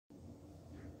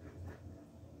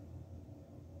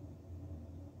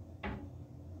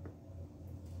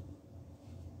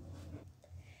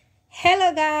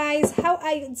Hello guys, how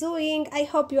are you doing? I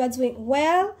hope you are doing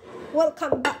well.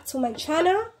 Welcome back to my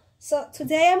channel. So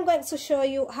today I'm going to show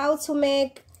you how to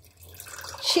make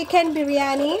chicken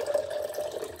biryani.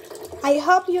 I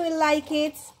hope you will like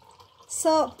it,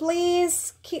 so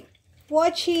please keep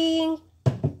watching.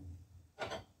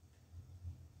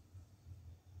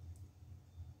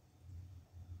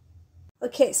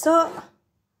 Okay, so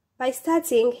by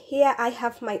starting, here I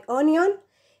have my onion.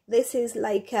 This is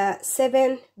like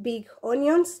 7 big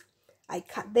onions. I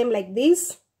cut them like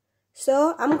this.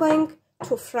 So I'm going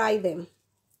to fry them.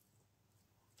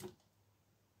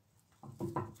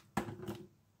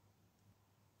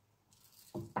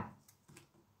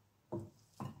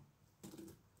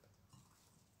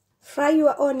 Fry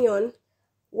your onion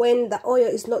when the oil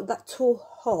is not that too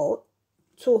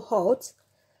hot.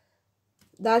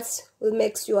 That will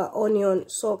make your onion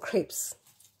so crisp.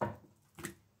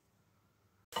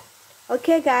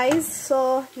 Okay guys,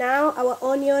 so now our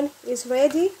onion is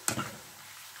ready.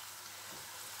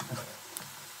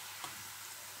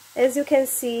 As you can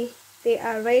see, they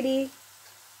are ready.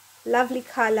 Lovely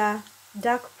color,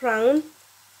 dark brown,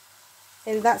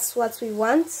 and that's what we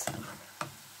want.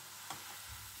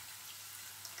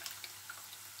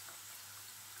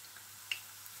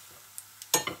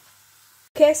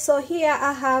 Okay, so here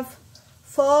I have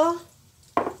 4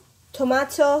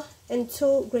 tomato and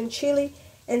 2 green chili,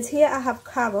 and here I have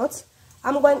carrots.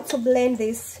 I'm going to blend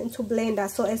this into blender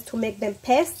so as to make them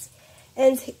paste,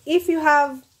 and if you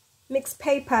have mixed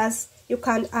peppers you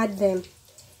can add them.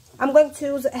 I'm going to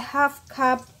use a half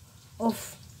cup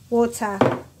of water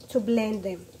to blend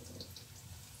them.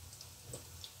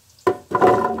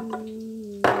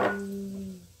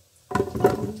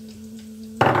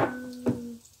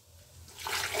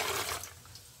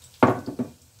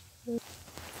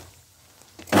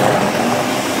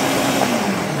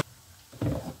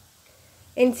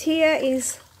 And here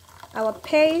is our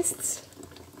paste.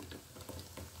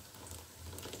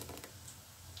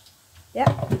 Yeah.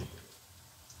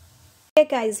 Okay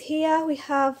guys, here we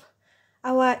have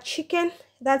our chicken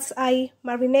that I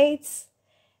marinate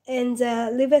and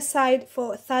leave aside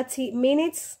for 30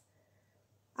 minutes.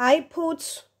 I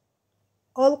put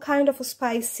all kind of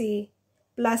spicy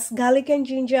plus garlic and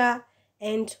ginger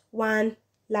and 1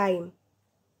 lime.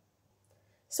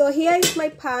 So here is my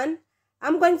pan.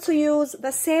 I'm going to use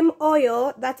the same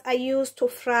oil that I used to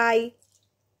fry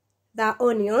the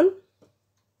onion,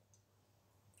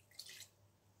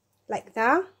 like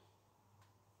that.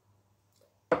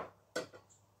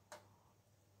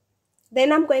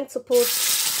 Then I'm going to put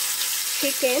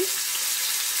chicken.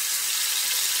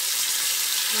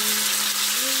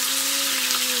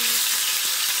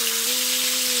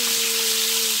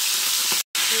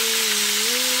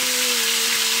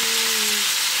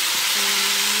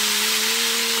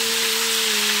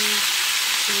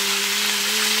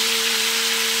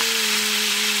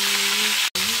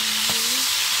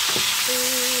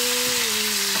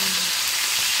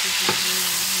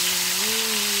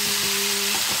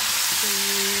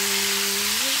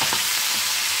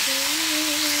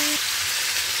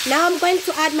 Now I'm going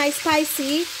to add my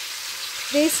spicy.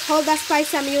 This whole the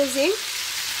spice I'm using.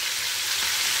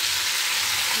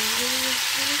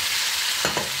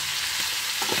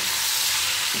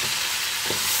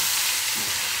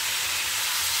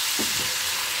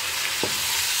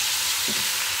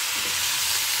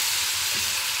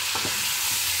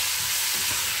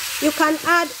 You can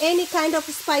add any kind of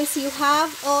spicy you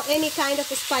have or any kind of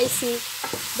spicy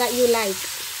that you like.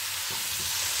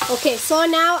 Okay, so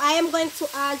now I am going to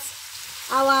add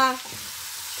our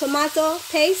tomato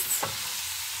paste.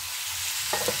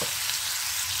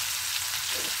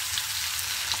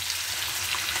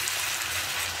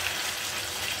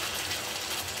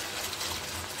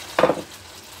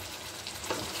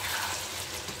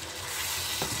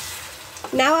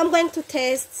 Now I'm going to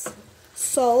taste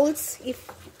salt, if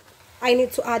I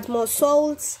need to add more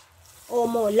salt or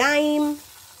more lime.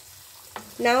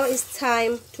 Now it's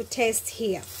time to taste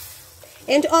here.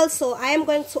 And also I am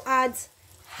going to add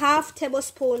half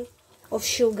tablespoon of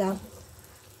sugar.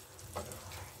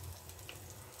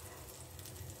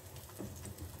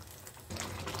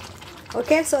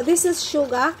 Okay, so this is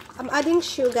sugar. I'm adding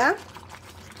sugar.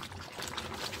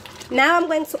 Now I'm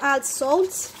going to add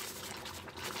salt,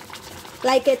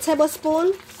 like a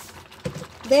tablespoon.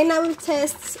 Then I will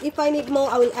taste. If I need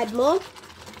more, I will add more.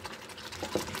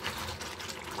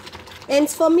 And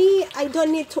for me, I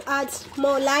don't need to add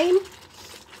more lime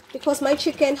because my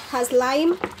chicken has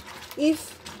lime.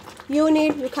 If you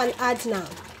need, you can add now.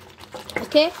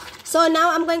 Okay, so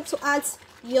now I'm going to add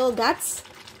yogurt.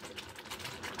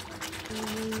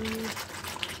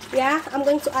 Yeah, I'm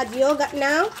going to add yogurt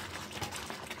now.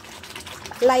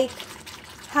 like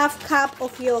half cup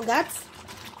of yogurt.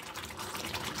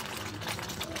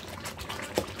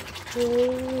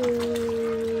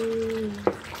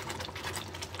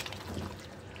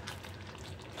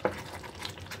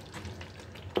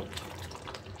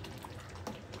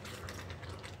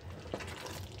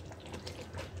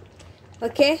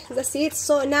 Okay, that's it.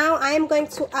 So now I am going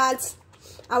to add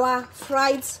our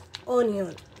fried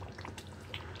onion.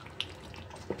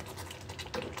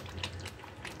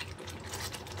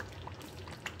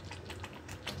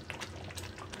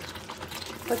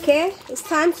 Okay, it's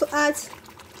time to add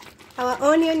our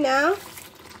onion now.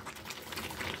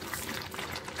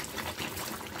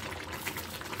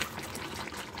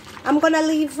 I'm gonna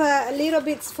leave a little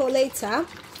bit for later.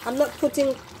 I'm not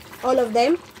putting all of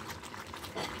them.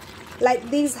 Like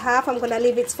this half, I'm gonna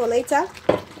leave it for later.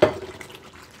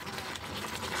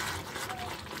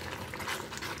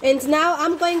 And now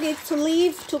I'm going to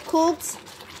leave to cook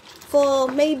for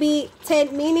maybe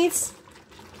 10 minutes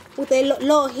with a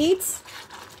low heat.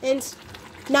 And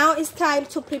now it's time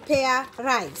to prepare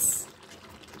rice.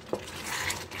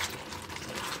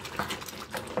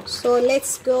 So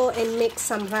let's go and make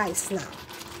some rice now.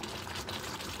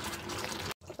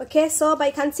 Okay, so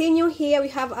by continue, here we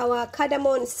have our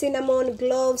cardamom, cinnamon,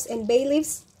 cloves and bay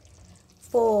leaves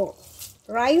for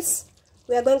rice.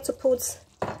 We are going to put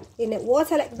in the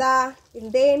water like that,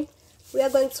 and then we are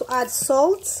going to add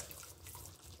salt.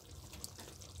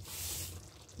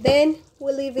 Then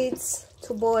we'll leave it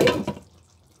to boil.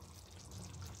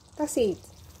 That's it.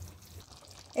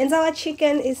 And our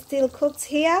chicken is still cooked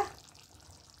here.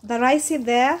 The rice is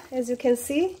there, as you can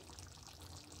see,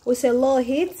 with a low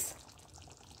heat.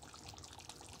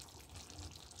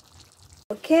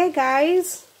 Okay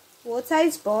guys, water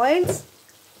is boiled.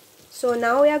 So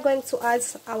now we are going to add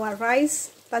our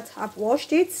rice that I've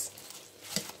washed it.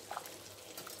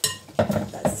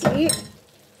 That's it.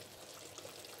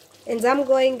 And I'm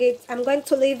going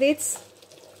to leave it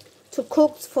to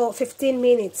cook for 15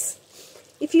 minutes.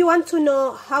 If you want to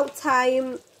know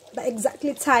the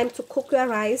exactly time to cook your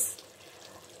rice,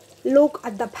 look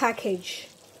at the package.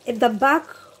 At the back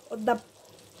of the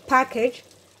package,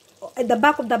 at the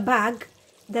back of the bag,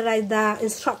 there is the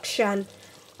instruction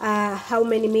how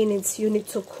many minutes you need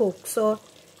to cook. So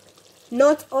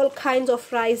not all kinds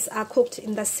of rice are cooked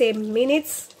in the same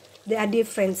minutes. They are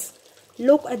different.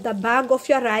 Look at the bag of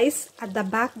your rice. At the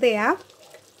back there,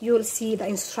 you will see the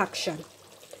instruction.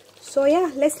 So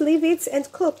yeah, let's leave it and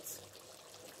cook.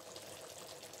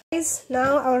 Guys,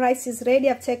 now our rice is ready.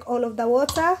 I've taken all of the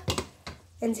water,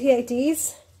 and here it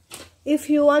is. If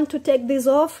you want to take these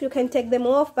off, you can take them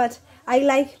off, but I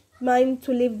like mine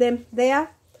to leave them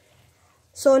there.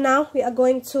 So now we are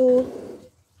going to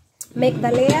make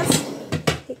the layers.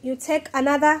 You take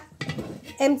another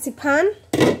empty pan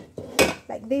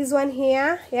like this one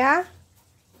here. Yeah,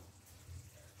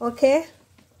 okay,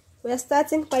 we are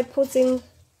starting by putting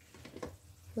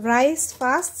rice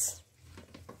first.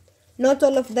 Not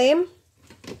all of them,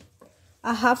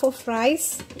 a half of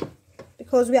rice,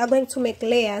 because we are going to make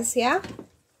layers. Yeah,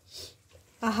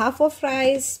 a half of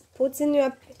rice, put in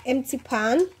your empty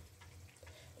pan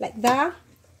like that.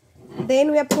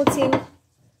 Then we are putting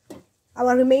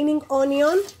our remaining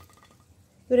onion.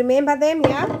 You remember them?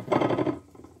 Yeah,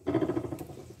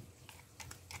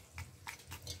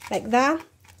 like that.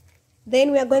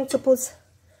 Then we are going to put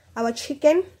our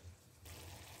chicken.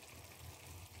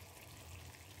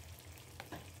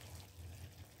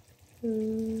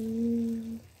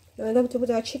 We're going to put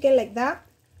our chicken like that.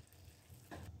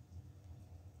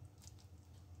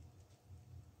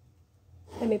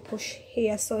 Let me push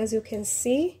here so as you can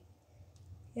see.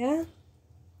 Yeah,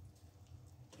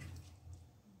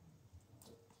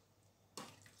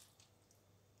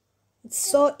 it's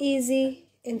so easy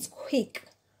and quick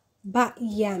but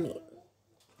yummy.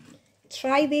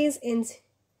 Try this and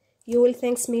you will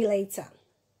thank me later.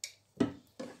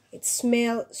 It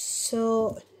smells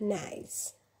so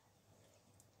nice.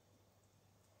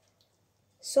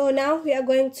 So now we are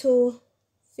going to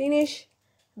finish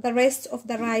the rest of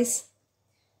the rice.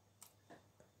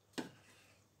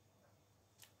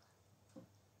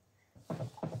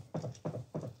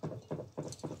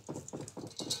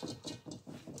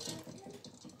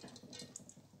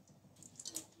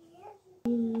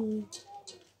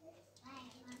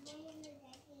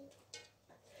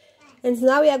 And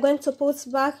now we are going to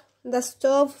put back the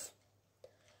stove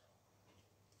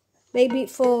maybe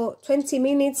for 20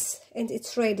 minutes and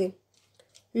it's ready.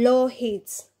 Low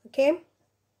heat, okay?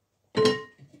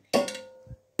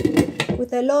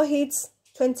 With a low heat,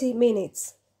 20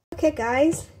 minutes. Okay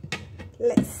guys,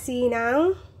 let's see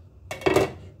now.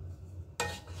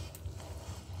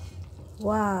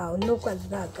 Wow, look at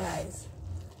that, guys.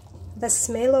 The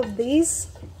smell of this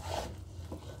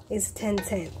is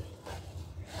 10/10.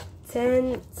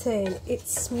 10/10. It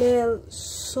smells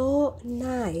so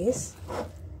nice.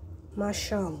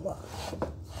 MashaAllah.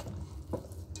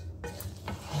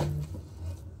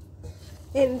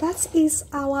 And that is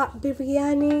our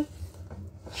biryani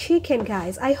chicken,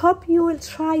 guys. I hope you will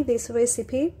try this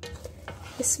recipe.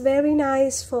 It's very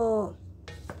nice for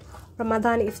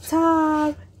Ramadan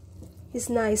Iftar. It's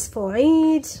nice for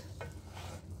Eid.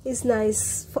 It's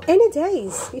nice for any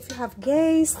days. If you have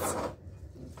guests,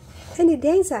 any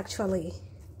days actually.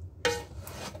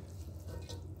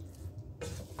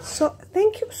 So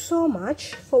thank you so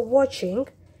much for watching,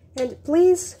 and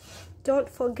please don't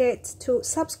forget to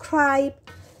subscribe,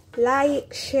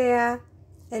 like, share,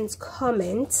 and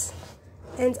comment,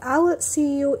 and I will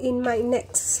see you in my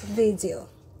next video.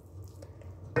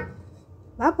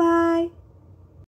 Bye bye.